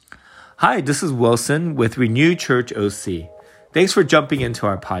Hi, this is Wilson with Renew Church OC. Thanks for jumping into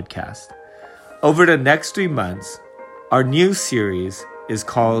our podcast. Over the next 3 months, our new series is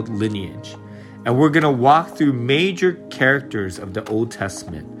called Lineage, and we're going to walk through major characters of the Old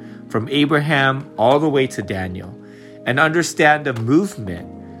Testament, from Abraham all the way to Daniel, and understand the movement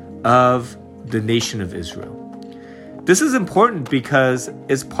of the nation of Israel. This is important because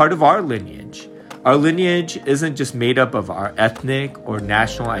it's part of our lineage. Our lineage isn't just made up of our ethnic or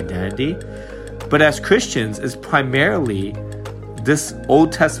national identity, but as Christians, it's primarily this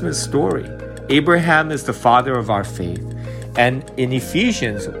Old Testament story. Abraham is the father of our faith. And in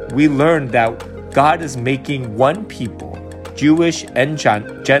Ephesians, we learn that God is making one people, Jewish and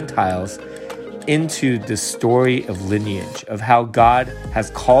Gentiles, into the story of lineage, of how God has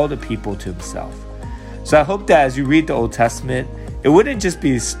called a people to himself. So I hope that as you read the Old Testament, it wouldn't just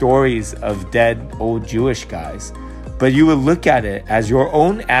be stories of dead old Jewish guys, but you would look at it as your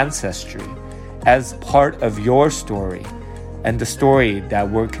own ancestry, as part of your story and the story that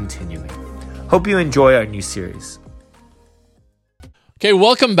we're continuing. Hope you enjoy our new series. Okay,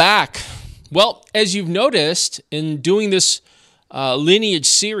 welcome back. Well, as you've noticed in doing this lineage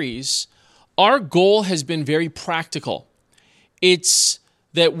series, our goal has been very practical. It's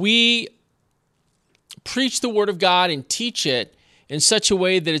that we preach the Word of God and teach it in such a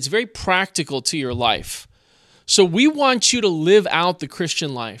way that it's very practical to your life. So we want you to live out the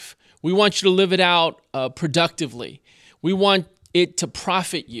Christian life. We want you to live it out productively. We want it to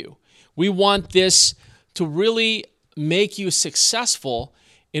profit you. We want this to really make you successful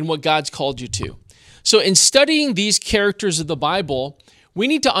in what God's called you to. So in studying these characters of the Bible, we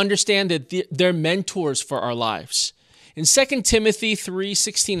need to understand that they're mentors for our lives. In 2 Timothy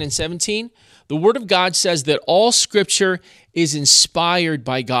 3:16 and 17, the Word of God says that all Scripture is inspired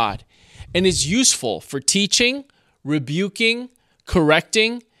by God and is useful for teaching, rebuking,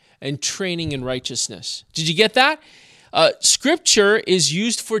 correcting, and training in righteousness. Did you get that? Scripture is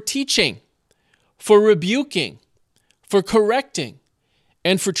used for teaching, for rebuking, for correcting,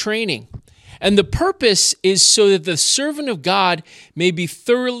 and for training. And the purpose is so that the servant of God may be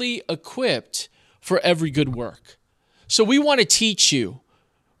thoroughly equipped for every good work. So we want to teach you.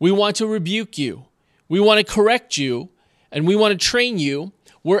 We want to rebuke you. We want to correct you. And we want to train you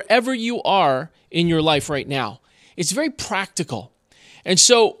wherever you are in your life right now. It's very practical. And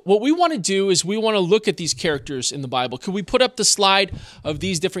so what we want to do is we want to look at these characters in the Bible. Could we put up the slide of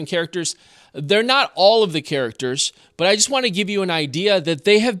these different characters? They're not all of the characters, but I just want to give you an idea that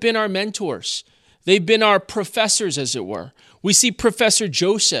they have been our mentors. They've been our professors, as it were. We see Professor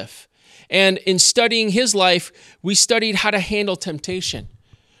Joseph. And in studying his life, we studied how to handle temptation.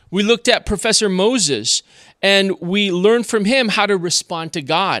 We looked at Professor Moses, and we learned from him how to respond to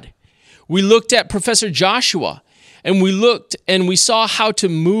God. We looked at Professor Joshua, and we saw how to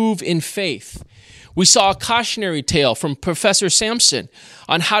move in faith. We saw a cautionary tale from Professor Samson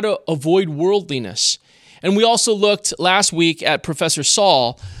on how to avoid worldliness. And we also looked last week at Professor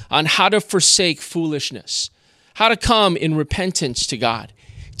Saul on how to forsake foolishness, how to come in repentance to God,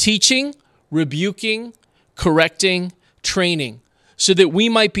 teaching, rebuking, correcting, training, so that we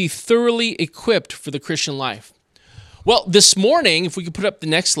might be thoroughly equipped for the Christian life. Well, this morning, if we could put up the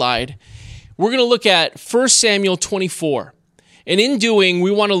next slide, we're going to look at 1 Samuel 24. And in doing, we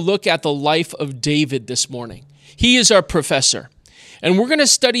want to look at the life of David this morning. He is our professor. And we're going to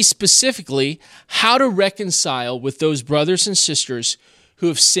study specifically how to reconcile with those brothers and sisters who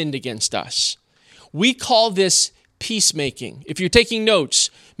have sinned against us. We call this peacemaking. If you're taking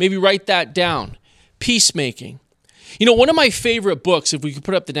notes, maybe write that down. Peacemaking. You know, one of my favorite books, if we could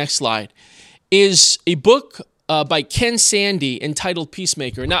put up the next slide, is a book by Ken Sande entitled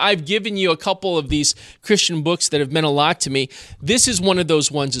Peacemaker. Now, I've given you a couple of these Christian books that have meant a lot to me. This is one of those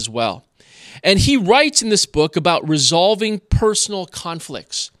ones as well. And he writes in this book about resolving personal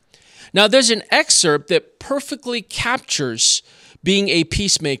conflicts. Now, there's an excerpt that perfectly captures being a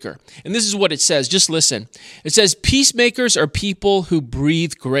peacemaker. And this is what it says. Just listen. It says, peacemakers are people who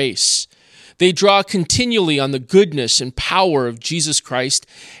breathe grace. They draw continually on the goodness and power of Jesus Christ,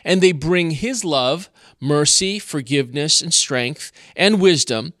 and they bring his love, mercy, forgiveness, and strength, and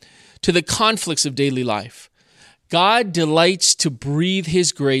wisdom to the conflicts of daily life. God delights to breathe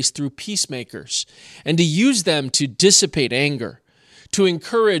his grace through peacemakers and to use them to dissipate anger, to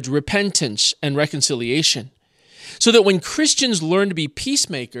encourage repentance and reconciliation, so that when Christians learn to be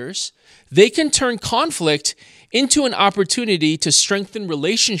peacemakers, they can turn conflict into an opportunity to strengthen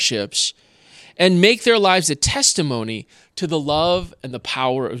relationships and make their lives a testimony to the love and the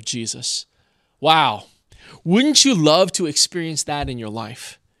power of Jesus. Wow. Wouldn't you love to experience that in your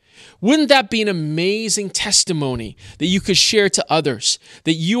life? Wouldn't that be an amazing testimony that you could share to others,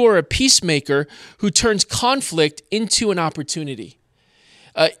 that you are a peacemaker who turns conflict into an opportunity,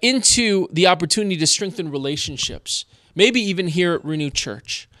 into the opportunity to strengthen relationships, maybe even here at Renew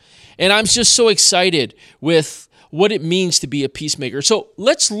Church. And I'm just so excited with what it means to be a peacemaker. So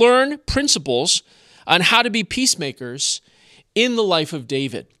let's learn principles on how to be peacemakers in the life of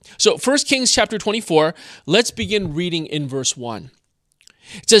David. So 1 Kings chapter 24, let's begin reading in verse 1.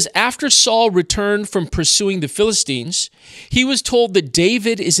 It says, after Saul returned from pursuing the Philistines, he was told that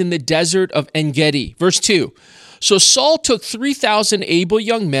David is in the desert of En-Gedi. Verse 2, so Saul took 3,000 able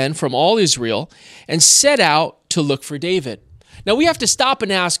young men from all Israel and set out to look for David. Now we have to stop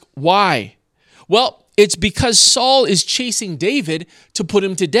and ask, why? Well, it's because Saul is chasing David to put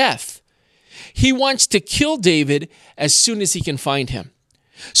him to death. He wants to kill David as soon as he can find him.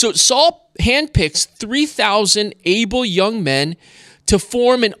 So Saul handpicks 3,000 able young men to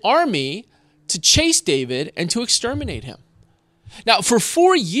form an army to chase David and to exterminate him. Now, for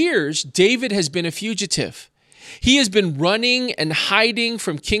 4 years, David has been a fugitive. He has been running and hiding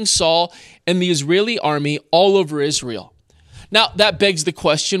from King Saul and the Israeli army all over Israel. Now, that begs the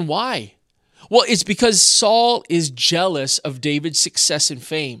question, why? Well, it's because Saul is jealous of David's success and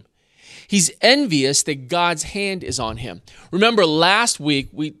fame. He's envious that God's hand is on him. Remember, last week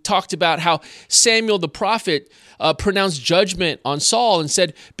we talked about how Samuel the prophet pronounced judgment on Saul and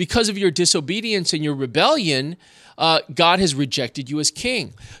said, because of your disobedience and your rebellion, God has rejected you as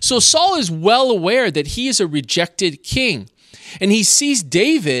king. So Saul is well aware that he is a rejected king. And he sees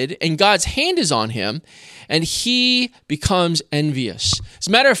David and God's hand is on him, and he becomes envious. As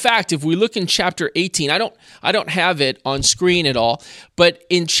a matter of fact, if we look in chapter 18, I don't have it on screen at all, but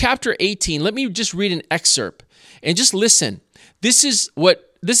in chapter 18, let me just read an excerpt and just listen. This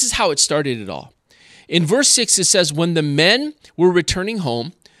is how it started it all. In verse 6, it says, when the men were returning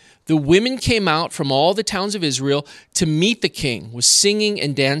home, the women came out from all the towns of Israel to meet the king with singing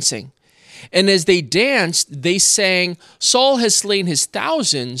and dancing. And as they danced, they sang, Saul has slain his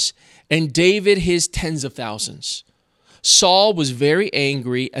thousands and David his tens of thousands. Saul was very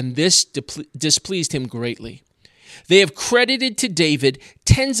angry, and this displeased him greatly. They have credited to David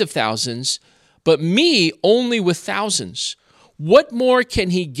tens of thousands, but me only with thousands. What more can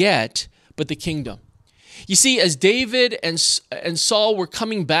he get but the kingdom? You see, as David and Saul were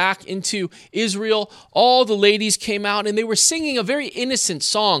coming back into Israel, all the ladies came out and they were singing a very innocent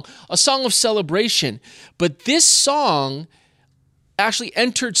song, a song of celebration. But this song actually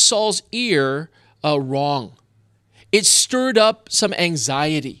entered Saul's ear wrong. It stirred up some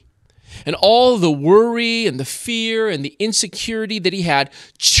anxiety. And all the worry and the fear and the insecurity that he had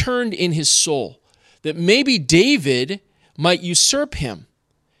churned in his soul, that maybe David might usurp him.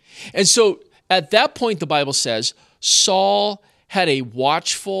 And so at that point, the Bible says, Saul had a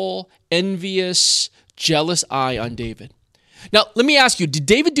watchful, envious, jealous eye on David. Now, let me ask you, did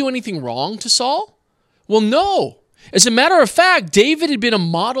David do anything wrong to Saul? Well, no. As a matter of fact, David had been a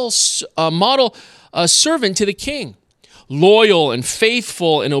model servant to the king, loyal and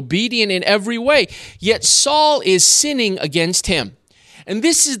faithful and obedient in every way. Yet Saul is sinning against him. And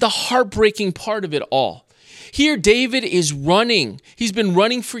this is the heartbreaking part of it all. Here, David is running. He's been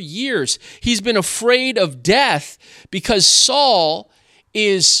running for years. He's been afraid of death because Saul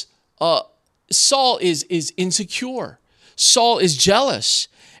is insecure. Saul is jealous.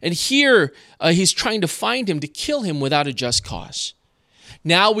 And here, he's trying to find him to kill him without a just cause.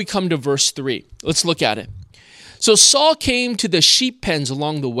 Now we come to verse 3. Let's look at it. So Saul came to the sheep pens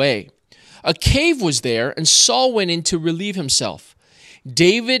along the way. A cave was there, and Saul went in to relieve himself.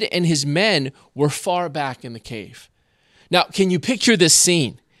 David and his men were far back in the cave. Now, can you picture this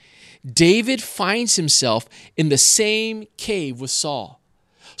scene? David finds himself in the same cave with Saul.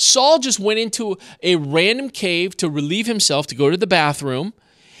 Saul just went into a random cave to relieve himself, to go to the bathroom.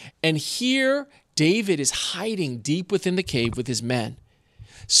 And here, David is hiding deep within the cave with his men.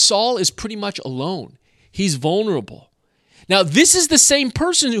 Saul is pretty much alone. He's vulnerable. Now, this is the same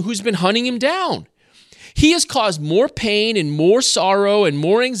person who's been hunting him down. He has caused more pain and more sorrow and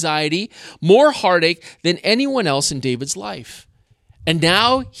more anxiety, more heartache than anyone else in David's life. And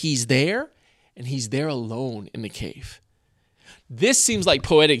now he's there, and he's there alone in the cave. This seems like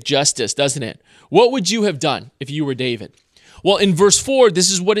poetic justice, doesn't it? What would you have done if you were David? Well, in verse 4, this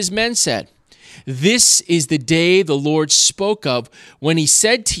is what his men said. This is the day the Lord spoke of when he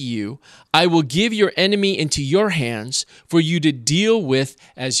said to you, I will give your enemy into your hands for you to deal with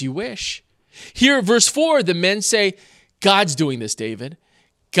as you wish. Here at verse 4, the men say, God's doing this, David.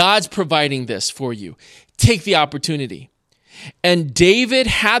 God's providing this for you. Take the opportunity. And David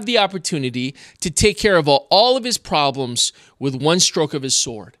had the opportunity to take care of all of his problems with one stroke of his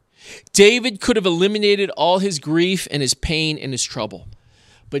sword. David could have eliminated all his grief and his pain and his trouble,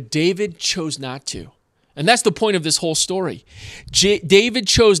 but David chose not to. And that's the point of this whole story. David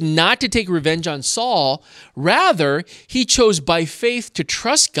chose not to take revenge on Saul. Rather, he chose by faith to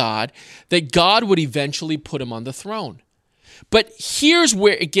trust God that God would eventually put him on the throne. But here's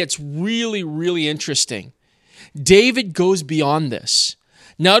where it gets really, really interesting. David goes beyond this.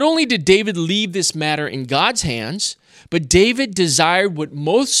 Not only did David leave this matter in God's hands, but David desired what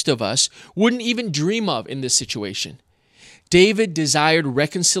most of us wouldn't even dream of in this situation. David desired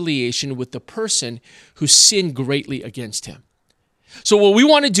reconciliation with the person who sinned greatly against him. So what we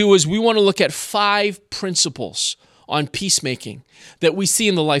want to do is we want to look at 5 principles on peacemaking that we see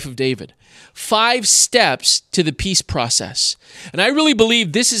in the life of David. 5 steps to the peace process. And I really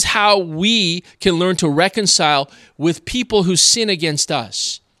believe this is how we can learn to reconcile with people who sin against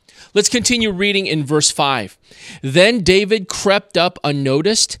us. Let's continue reading in verse 5. Then David crept up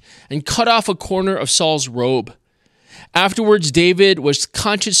unnoticed and cut off a corner of Saul's robe. Afterwards, David was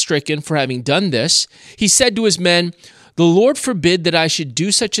conscience-stricken for having done this. He said to his men, "The Lord forbid that I should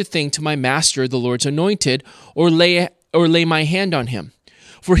do such a thing to my master, the Lord's anointed, or lay my hand on him,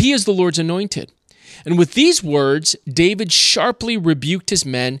 for he is the Lord's anointed." And with these words, David sharply rebuked his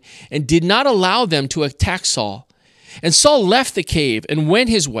men and did not allow them to attack Saul. And Saul left the cave and went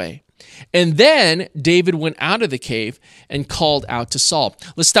his way. And then David went out of the cave and called out to Saul.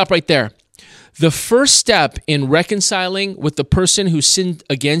 Let's stop right there. The first step in reconciling with the person who sinned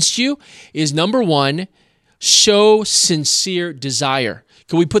against you is, number 1, show sincere desire.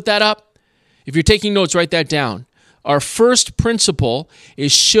 Can we put that up? If you're taking notes, write that down. Our first principle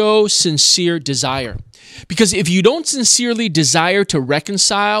is show sincere desire. Because if you don't sincerely desire to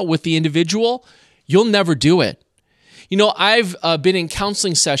reconcile with the individual, you'll never do it. You know, I've been in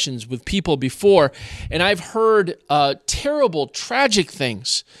counseling sessions with people before, and I've heard terrible, tragic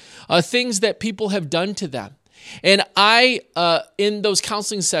things. Things that people have done to them. And I, in those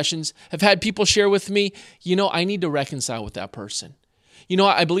counseling sessions, have had people share with me, I need to reconcile with that person.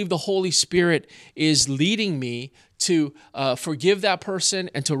 I believe the Holy Spirit is leading me to forgive that person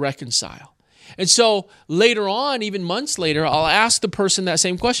and to reconcile. And so later on, even months later, I'll ask the person that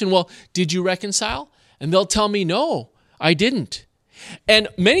same question, well, did you reconcile? And they'll tell me, no, I didn't. And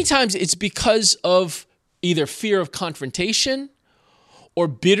many times it's because of either fear of confrontation, or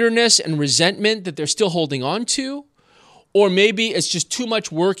bitterness and resentment that they're still holding on to, or maybe it's just too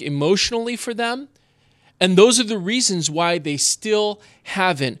much work emotionally for them. And those are the reasons why they still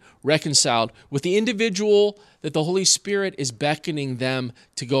haven't reconciled with the individual that the Holy Spirit is beckoning them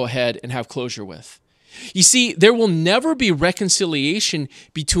to go ahead and have closure with. You see, there will never be reconciliation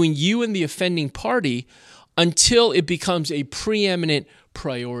between you and the offending party until it becomes a preeminent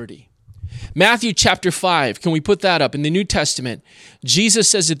priority. Matthew chapter 5, can we put that up? In the New Testament, Jesus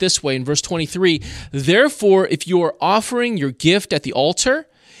says it this way in verse 23, "Therefore, if you are offering your gift at the altar,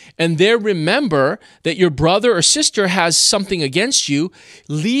 and there remember that your brother or sister has something against you,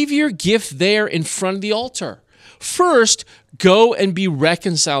 leave your gift there in front of the altar. First, go and be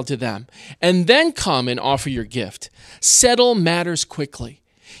reconciled to them, and then come and offer your gift. Settle matters quickly."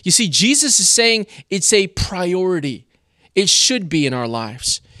 You see, Jesus is saying it's a priority. It should be in our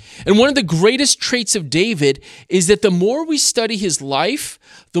lives. And one of the greatest traits of David is that the more we study his life,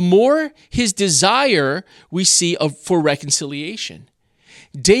 the more his desire we see for reconciliation.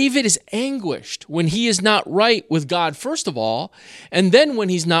 David is anguished when he is not right with God, first of all, and then when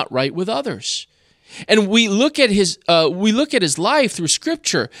he's not right with others. And we look at his life through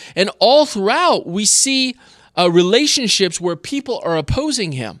Scripture, and all throughout we see relationships where people are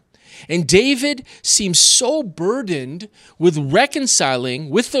opposing him. And David seems so burdened with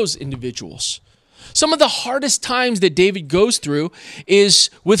reconciling with those individuals. Some of the hardest times that David goes through is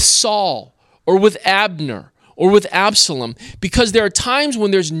with Saul or with Abner or with Absalom, because there are times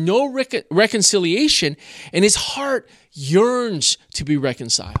when there's no reconciliation and his heart yearns to be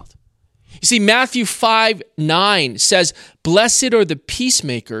reconciled. You see, Matthew 5:9 says, "Blessed are the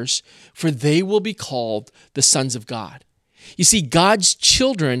peacemakers, for they will be called the sons of God." You see, God's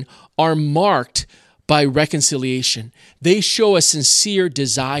children are marked by reconciliation. They show a sincere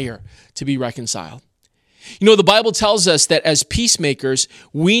desire to be reconciled. You know, the Bible tells us that as peacemakers,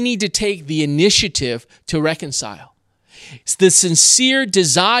 we need to take the initiative to reconcile. The sincere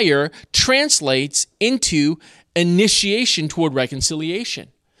desire translates into initiation toward reconciliation.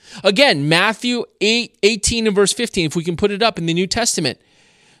 Again, Matthew 8:18 and verse 15, if we can put it up in the New Testament.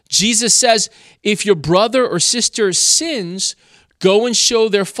 Jesus says, "If your brother or sister sins, go and show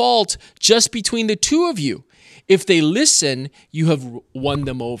their fault just between the two of you. If they listen, you have won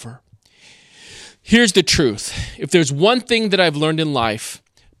them over." Here's the truth. If there's one thing that I've learned in life,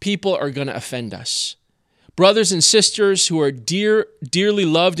 people are going to offend us. Brothers and sisters who are dearly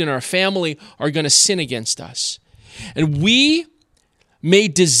loved in our family are going to sin against us. And we may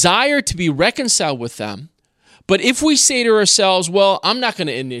desire to be reconciled with them, but if we say to ourselves, well, I'm not going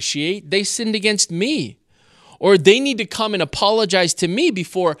to initiate, they sinned against me, or they need to come and apologize to me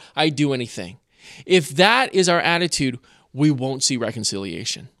before I do anything. If that is our attitude, we won't see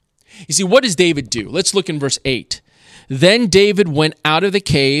reconciliation. You see, what does David do? Let's look in verse 8. Then David went out of the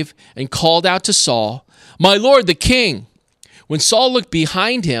cave and called out to Saul, "My lord, the king." When Saul looked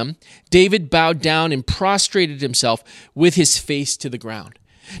behind him, David bowed down and prostrated himself with his face to the ground.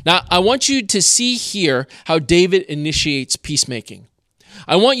 Now, I want you to see here how David initiates peacemaking.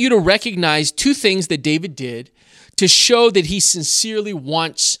 I want you to recognize two things that David did to show that he sincerely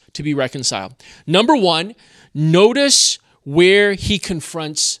wants to be reconciled. Number one, notice where he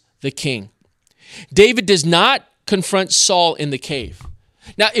confronts the king. David does not confront Saul in the cave.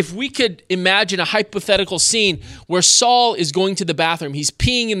 Now, if we could imagine a hypothetical scene where Saul is going to the bathroom, he's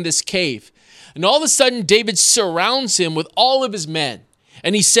peeing in this cave, and all of a sudden David surrounds him with all of his men,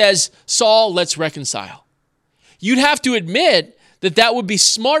 and he says, "Saul, let's reconcile." You'd have to admit that that would be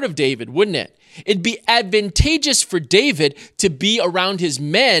smart of David, wouldn't it? It'd be advantageous for David to be around his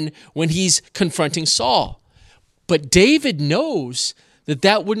men when he's confronting Saul. But David knows that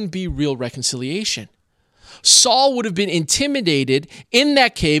that wouldn't be real reconciliation. Saul would have been intimidated in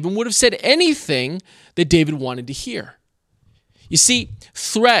that cave and would have said anything that David wanted to hear. You see,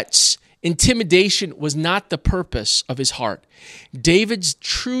 threats, intimidation was not the purpose of his heart. David's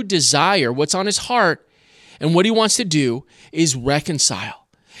true desire, what's on his heart, and what he wants to do is reconcile.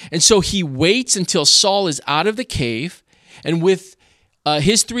 And so he waits until Saul is out of the cave and with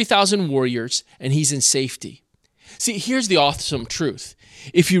his 3,000 warriors, and he's in safety. See, here's the awesome truth.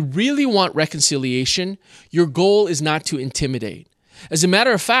 If you really want reconciliation, your goal is not to intimidate. As a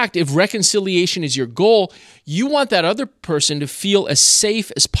matter of fact, if reconciliation is your goal, you want that other person to feel as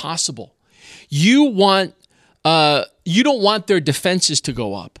safe as possible. You don't want their defenses to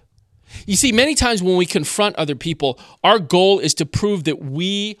go up. You see, many times when we confront other people, our goal is to prove that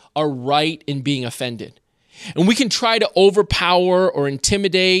we are right in being offended. And we can try to overpower or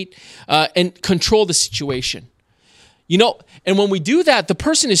intimidate and control the situation. And when we do that, the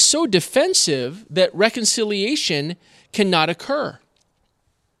person is so defensive that reconciliation cannot occur.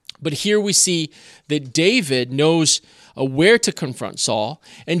 But here we see that David knows where to confront Saul,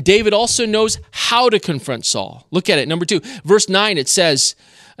 and David also knows how to confront Saul. Look at it. Number 2, verse 9, it says,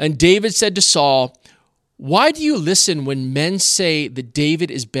 "And David said to Saul, 'Why do you listen when men say that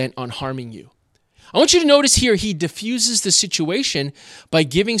David is bent on harming you?'" I want you to notice here, he diffuses the situation by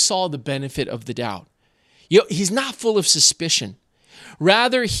giving Saul the benefit of the doubt. He's not full of suspicion.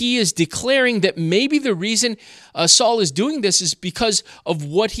 Rather, he is declaring that maybe the reason Saul is doing this is because of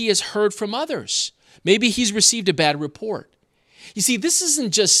what he has heard from others. Maybe he's received a bad report. You see, this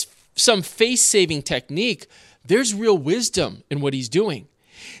isn't just some face-saving technique. There's real wisdom in what he's doing.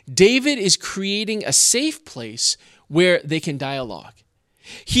 David is creating a safe place where they can dialogue.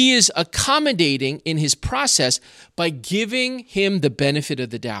 He is accommodating in his process by giving him the benefit of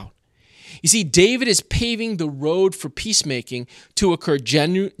the doubt. You see, David is paving the road for peacemaking to occur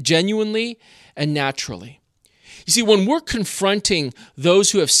genuinely and naturally. You see, when we're confronting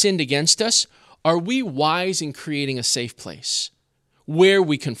those who have sinned against us, are we wise in creating a safe place? Where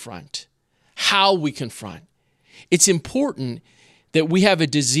we confront, how we confront. It's important that we have a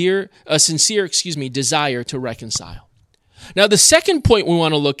sincere desire to reconcile. Now, the second point we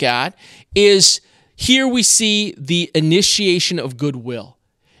want to look at is here we see the initiation of goodwill.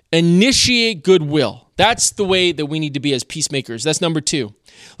 Initiate goodwill. That's the way that we need to be as peacemakers. That's number 2.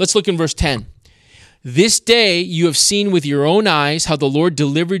 Let's look in verse 10. "This day you have seen with your own eyes how the Lord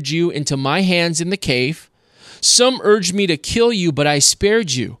delivered you into my hands in the cave. Some urged me to kill you, but I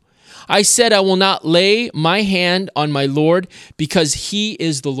spared you. I said, I will not lay my hand on my Lord because he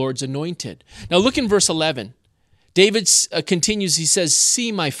is the Lord's anointed." Now look in verse 11. David continues, he says,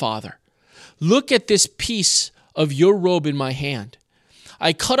 "See, my father, look at this piece of your robe in my hand.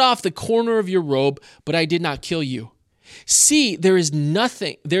 I cut off the corner of your robe, but I did not kill you. See, there is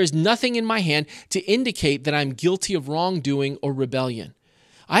nothing in my hand to indicate that I'm guilty of wrongdoing or rebellion.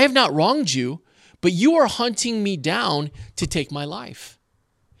 I have not wronged you, but you are hunting me down to take my life."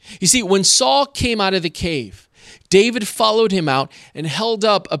 You see, when Saul came out of the cave, David followed him out and held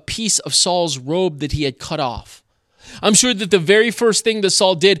up a piece of Saul's robe that he had cut off. I'm sure that the very first thing that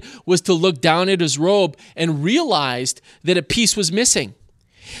Saul did was to look down at his robe and realized that a piece was missing.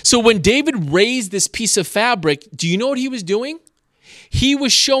 So when David raised this piece of fabric, do you know what he was doing? He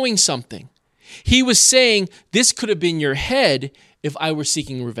was showing something. He was saying, this could have been your head if I were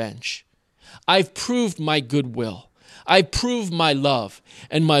seeking revenge. I've proved my goodwill. I've proved my love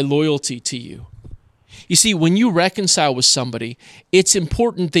and my loyalty to you. You see, when you reconcile with somebody, it's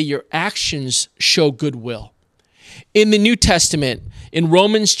important that your actions show goodwill. In the New Testament, in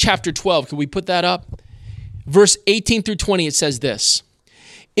Romans chapter 12, can we put that up? Verse 18 through 20, it says this: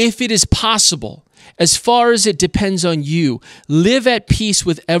 if it is possible, as far as it depends on you, live at peace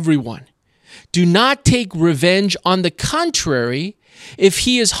with everyone. Do not take revenge. On the contrary, if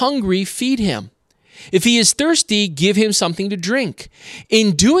he is hungry, feed him. If he is thirsty, give him something to drink.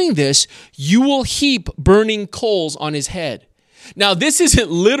 In doing this, you will heap burning coals on his head. Now, this isn't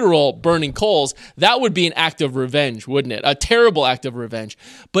literal burning coals. That would be an act of revenge, wouldn't it? A terrible act of revenge.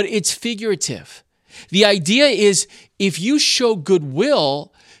 But it's figurative. The idea is, if you show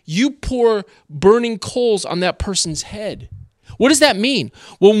goodwill, you pour burning coals on that person's head. What does that mean?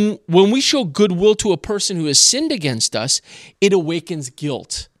 When we show goodwill to a person who has sinned against us, it awakens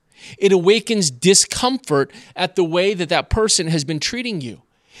guilt. It awakens discomfort at the way that that person has been treating you.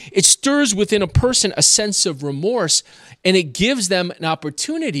 It stirs within a person a sense of remorse, and it gives them an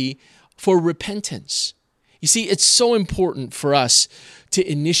opportunity for repentance. You see, it's so important for us to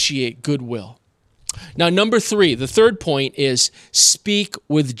initiate goodwill. Now, number 3, the third point is speak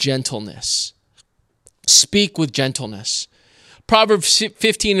with gentleness. Speak with gentleness. Proverbs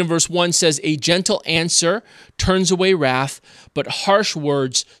 15 and verse 1 says, a gentle answer turns away wrath, but harsh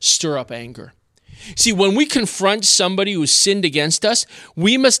words stir up anger. See, when we confront somebody who sinned against us,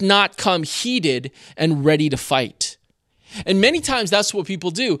 we must not come heated and ready to fight. And many times that's what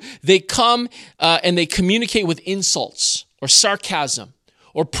people do. They come and they communicate with insults or sarcasm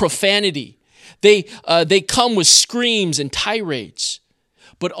or profanity. They come with screams and tirades.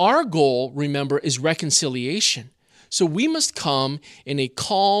 But our goal, remember, is reconciliation. So we must come in a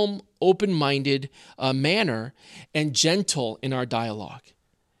calm, open-minded manner and gentle in our dialogue.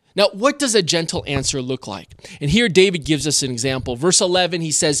 Now, what does a gentle answer look like? And here David gives us an example. Verse 11,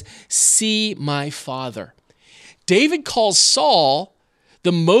 he says, see my father. David calls Saul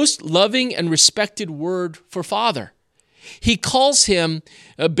the most loving and respected word for father. He calls him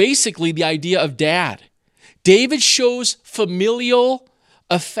basically the idea of dad. David shows familial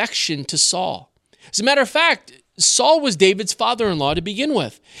affection to Saul. As a matter of fact, Saul was David's father-in-law to begin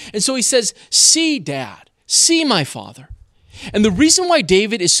with. And so he says, see, Dad, see my father. And the reason why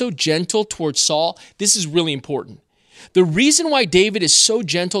David is so gentle towards Saul, this is really important. The reason why David is so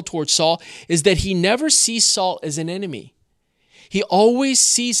gentle towards Saul is that he never sees Saul as an enemy. He always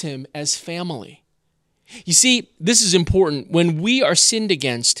sees him as family. You see, this is important. When we are sinned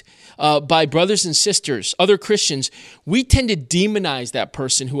against by brothers and sisters, other Christians, we tend to demonize that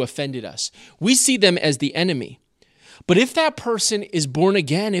person who offended us. We see them as the enemy. But if that person is born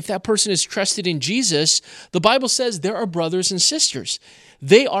again, if that person is trusted in Jesus, the Bible says there are brothers and sisters.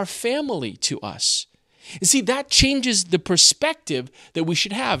 They are family to us. And see, that changes the perspective that we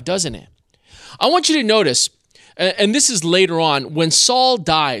should have, doesn't it? I want you to notice, and this is later on, when Saul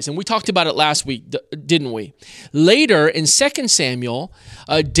dies, and we talked about it last week, didn't we? Later in 2 Samuel,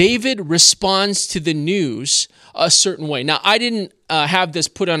 David responds to the news a certain way. Now, I didn't have this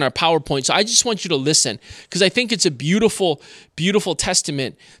put on our PowerPoint, so I just want you to listen, because I think it's a beautiful, beautiful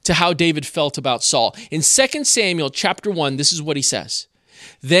testament to how David felt about Saul. In 2 Samuel chapter 1, this is what he says.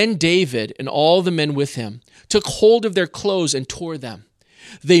 Then David and all the men with him took hold of their clothes and tore them.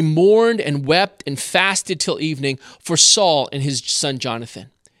 They mourned and wept and fasted till evening for Saul and his son Jonathan.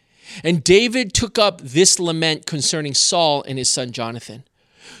 And David took up this lament concerning Saul and his son Jonathan.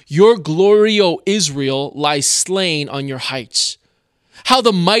 Your glory, O Israel, lies slain on your heights. How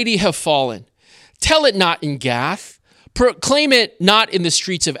the mighty have fallen. Tell it not in Gath. Proclaim it not in the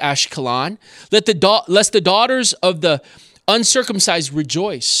streets of Ashkelon. Lest the daughters of the uncircumcised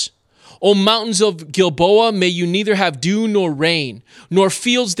rejoice. O mountains of Gilboa, may you neither have dew nor rain, nor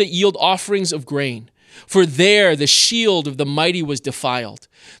fields that yield offerings of grain. For there the shield of the mighty was defiled.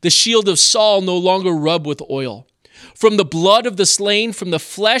 The shield of Saul no longer rubbed with oil. From the blood of the slain, from the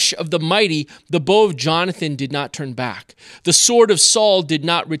flesh of the mighty, the bow of Jonathan did not turn back. The sword of Saul did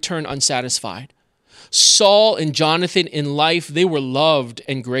not return unsatisfied. Saul and Jonathan in life, they were loved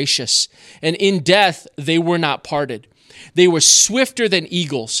and gracious, and in death they were not parted. They were swifter than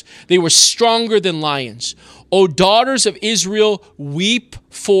eagles. They were stronger than lions. O daughters of Israel, weep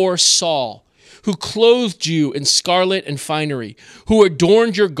for Saul, who clothed you in scarlet and finery, who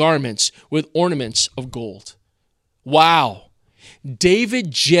adorned your garments with ornaments of gold. Wow.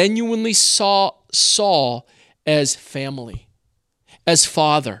 David genuinely saw Saul as family, as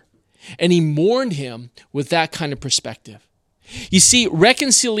father, and he mourned him with that kind of perspective. You see,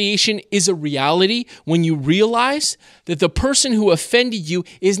 reconciliation is a reality when you realize that the person who offended you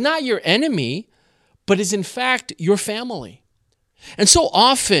is not your enemy, but is in fact your family. And so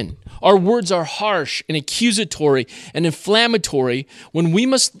often, our words are harsh and accusatory and inflammatory when we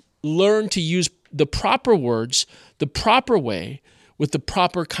must learn to use the proper words, the proper way, with the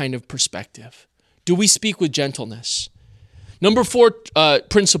proper kind of perspective. Do we speak with gentleness? Number 4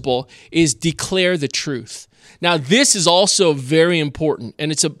 principle is declare the truth. Now, this is also very important,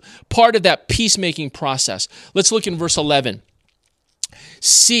 and it's a part of that peacemaking process. Let's look in verse 11.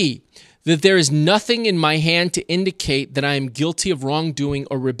 See that there is nothing in my hand to indicate that I am guilty of wrongdoing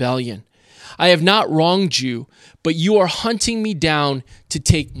or rebellion. I have not wronged you, but you are hunting me down to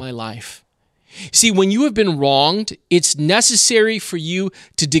take my life. See, when you have been wronged, it's necessary for you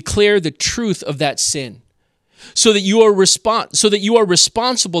to declare the truth of that sin, so that you are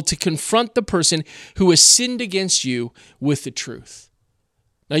responsible to confront the person who has sinned against you with the truth.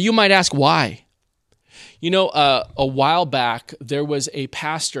 Now, you might ask why. You know, a while back, there was a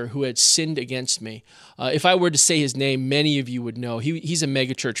pastor who had sinned against me. If I were to say his name, many of you would know. He's a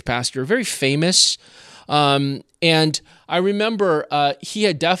megachurch pastor, very famous. And I remember he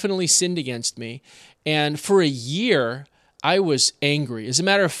had definitely sinned against me. And for a year, I was angry. As a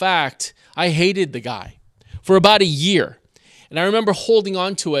matter of fact, I hated the guy for about a year. And I remember holding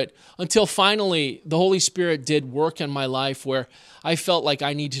on to it until finally the Holy Spirit did work in my life where I felt like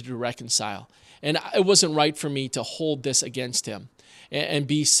I needed to reconcile. And it wasn't right for me to hold this against him and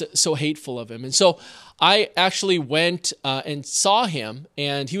be so hateful of him. And so I actually went and saw him,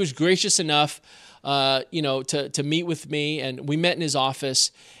 and he was gracious enough to meet with me, and we met in his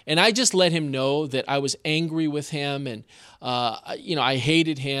office, and I just let him know that I was angry with him, and I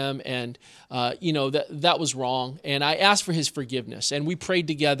hated him, and that was wrong, and I asked for his forgiveness, and we prayed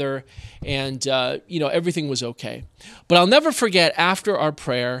together, and everything was okay. But I'll never forget, after our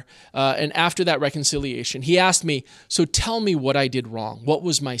prayer and after that reconciliation, he asked me, "So tell me what I did wrong. What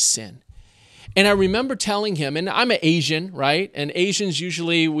was my sin?" And I remember telling him, and I'm an Asian, right? And Asians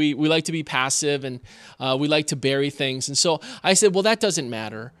usually, we like to be passive, and we like to bury things. And so I said, well, that doesn't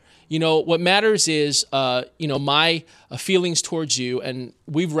matter. What matters is, my feelings towards you, and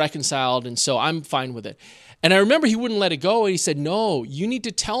we've reconciled, and so I'm fine with it. And I remember he wouldn't let it go, and he said, no, you need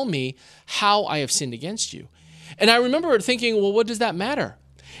to tell me how I have sinned against you. And I remember thinking, well, what does that matter?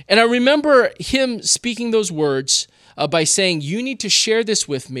 And I remember him speaking those words by saying, you need to share this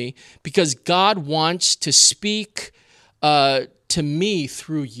with me because God wants to speak to me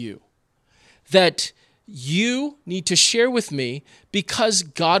through you. That you need to share with me because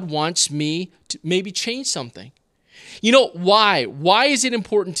God wants me to maybe change something. You know, why? Why is it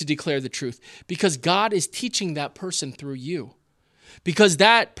important to declare the truth? Because God is teaching that person through you. Because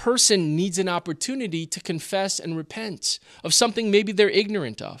that person needs an opportunity to confess and repent of something maybe they're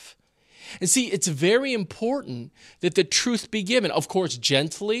ignorant of. And see, it's very important that the truth be given. Of course,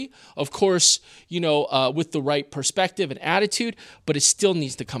 gently, of course, with the right perspective and attitude, but it still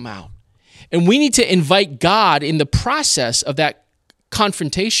needs to come out. And we need to invite God in the process of that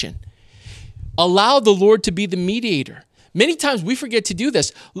confrontation. Allow the Lord to be the mediator. Many times we forget to do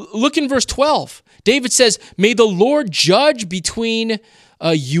this. Look in verse 12. David says, may the Lord judge between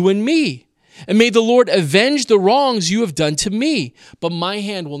you and me. And may the Lord avenge the wrongs you have done to me, but my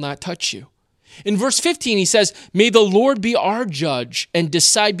hand will not touch you. In verse 15, he says, may the Lord be our judge and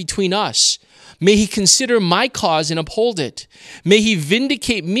decide between us. May he consider my cause and uphold it. May he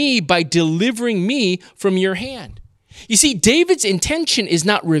vindicate me by delivering me from your hand. You see, David's intention is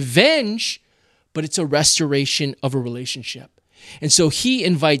not revenge, but it's a restoration of a relationship. And so he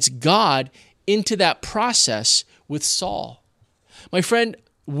invites God into that process with Saul. My friend,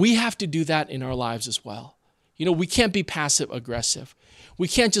 we have to do that in our lives as well. We can't be passive aggressive. We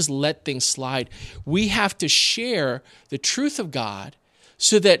can't just let things slide. We have to share the truth of God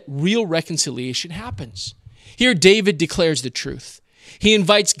so that real reconciliation happens. Here, David declares the truth. He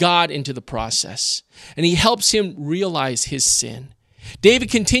invites God into the process, and he helps him realize his sin. David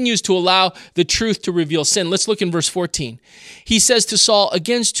continues to allow the truth to reveal sin. Let's look in verse 14. He says to Saul,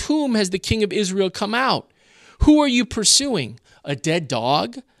 against whom has the king of Israel come out? Who are you pursuing? A dead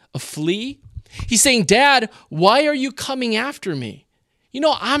dog? A flea? He's saying, Dad, why are you coming after me?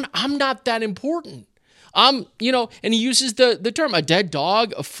 I'm not that important. And he uses the term, a dead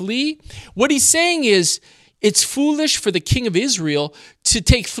dog, a flea. What he's saying is, it's foolish for the king of Israel to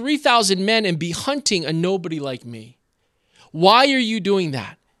take 3,000 men and be hunting a nobody like me. Why are you doing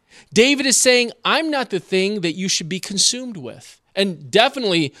that? David is saying, I'm not the thing that you should be consumed with. And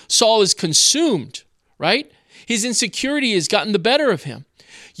definitely Saul is consumed, right? His insecurity has gotten the better of him.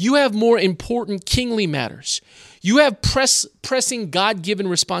 You have more important kingly matters. You have pressing God-given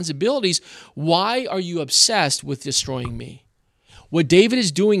responsibilities. Why are you obsessed with destroying me? What David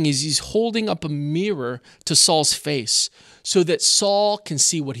is doing is he's holding up a mirror to Saul's face so that Saul can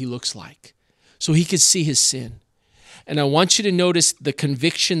see what he looks like, so he could see his sin. And I want you to notice the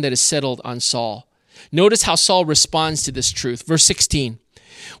conviction that is settled on Saul. Notice how Saul responds to this truth. Verse 16,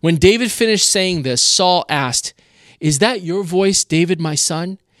 when David finished saying this, Saul asked, "Is that your voice, David, my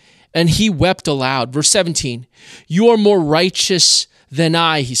son?" And he wept aloud. Verse 17, "You are more righteous than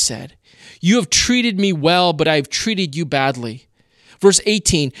I," he said. "You have treated me well, but I have treated you badly." Verse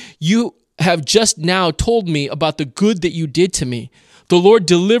 18, "You have just now told me about the good that you did to me. The Lord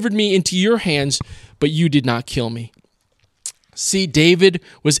delivered me into your hands, but you did not kill me." See, David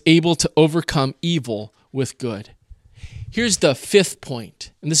was able to overcome evil with good. Here's the fifth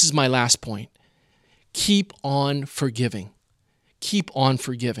point, and this is my last point. Keep on forgiving. Keep on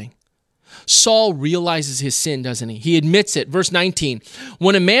forgiving. Saul realizes his sin, doesn't he? He admits it. Verse 19,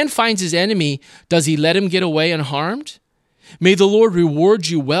 when a man finds his enemy, does he let him get away unharmed? May the Lord reward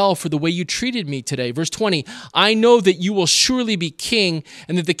you well for the way you treated me today. Verse 20, I know that you will surely be king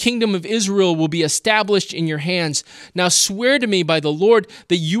and that the kingdom of Israel will be established in your hands. Now swear to me by the Lord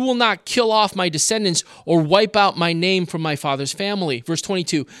that you will not kill off my descendants or wipe out my name from my father's family. Verse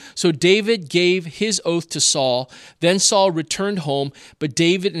 22, so David gave his oath to Saul. Then Saul returned home, but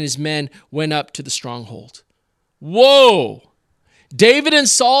David and his men went up to the stronghold. Whoa! David and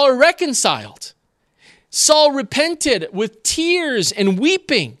Saul are reconciled. Saul repented with tears and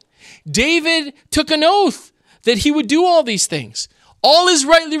weeping. David took an oath that he would do all these things. All is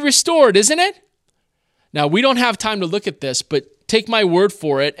rightly restored, isn't it? Now, we don't have time to look at this, but take my word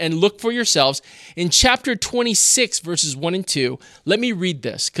for it and look for yourselves. In chapter 26, verses 1 and 2, let me read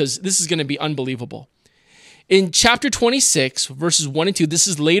this because this is going to be unbelievable. In chapter 26, verses 1 and 2, this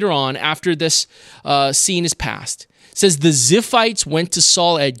is later on after this scene is passed. It says, the Ziphites went to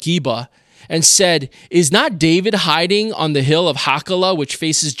Saul at Geba and said, is not David hiding on the hill of Hachilah, which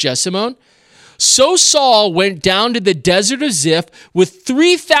faces Jeshimon? So Saul went down to the desert of Ziph with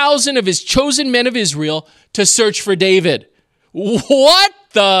 3,000 of his chosen men of Israel to search for David. What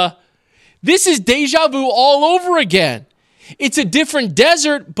the? This is deja vu all over again. It's a different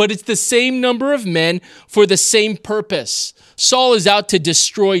desert, but it's the same number of men for the same purpose. Saul is out to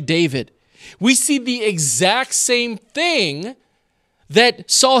destroy David. We see the exact same thing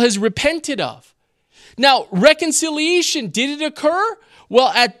that Saul has repented of. Now, reconciliation, did it occur?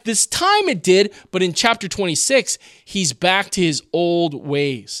 Well, at this time it did, but in chapter 26, he's back to his old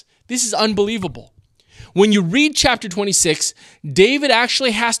ways. This is unbelievable. When you read chapter 26, David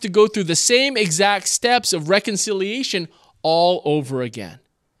actually has to go through the same exact steps of reconciliation all over again.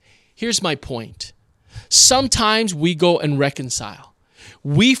 Here's my point. Sometimes we go and reconcile.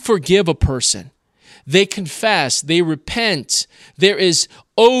 We forgive a person. They confess, they repent, there is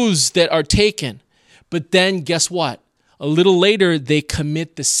oaths that are taken. But then guess what? A little later, they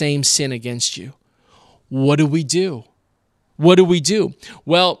commit the same sin against you. What do we do? What do we do?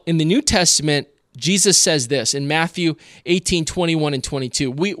 Well, in the New Testament, Jesus says this in Matthew 18, 21 and 22.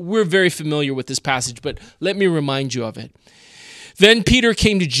 We're very familiar with this passage, but let me remind you of it. Then Peter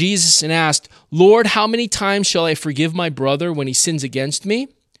came to Jesus and asked, Lord, how many times shall I forgive my brother when he sins against me?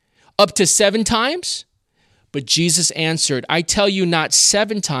 Up to 7 times? But Jesus answered, I tell you not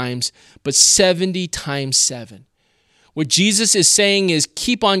 7 times, but 70 times 7. What Jesus is saying is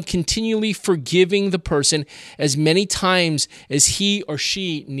keep on continually forgiving the person as many times as he or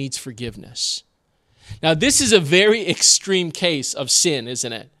she needs forgiveness. Now, this is a very extreme case of sin,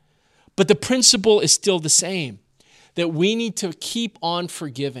 isn't it? But the principle is still the same, that we need to keep on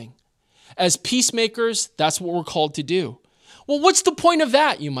forgiving. As peacemakers, that's what we're called to do. Well, what's the point of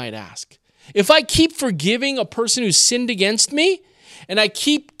that, you might ask? If I keep forgiving a person who's sinned against me, and I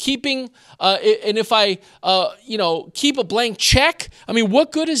keep keeping, and if I, keep a blank check, I mean,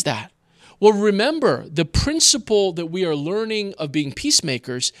 what good is that? Well, remember, the principle that we are learning of being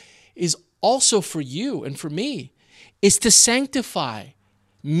peacemakers is also for you and for me, is to sanctify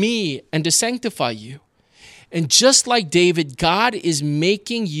me and to sanctify you. And just like David, God is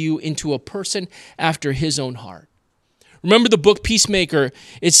making you into a person after his own heart. Remember the book Peacemaker,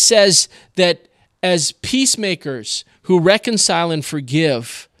 it says that as peacemakers who reconcile and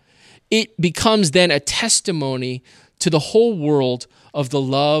forgive, it becomes then a testimony to the whole world of the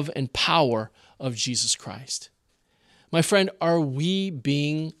love and power of Jesus Christ. My friend, are we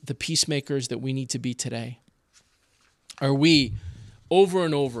being the peacemakers that we need to be today? Are we over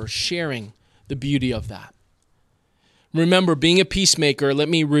and over sharing the beauty of that? Remember, being a peacemaker, let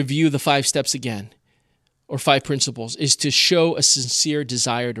me review the 5 steps again. Or 5 principles, is to show a sincere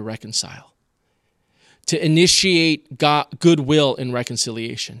desire to reconcile, to initiate goodwill and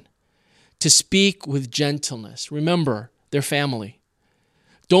reconciliation, to speak with gentleness. Remember, they're family.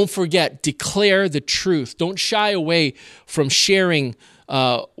 Don't forget, declare the truth. Don't shy away from sharing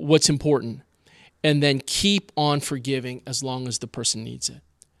what's important. And then keep on forgiving as long as the person needs it.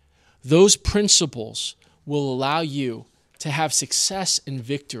 Those principles will allow you to have success and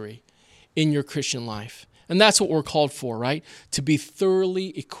victory in your Christian life. And that's what we're called for, right? To be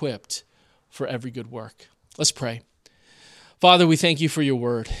thoroughly equipped for every good work. Let's pray. Father, we thank you for your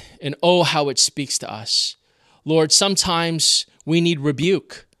word, and oh, how it speaks to us. Lord, sometimes we need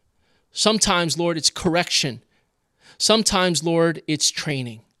rebuke. Sometimes, Lord, it's correction. Sometimes, Lord, it's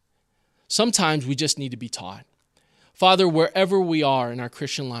training. Sometimes we just need to be taught. Father, wherever we are in our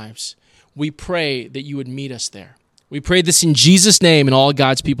Christian lives, we pray that you would meet us there. We pray this in Jesus' name, and all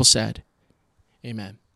God's people said, amen.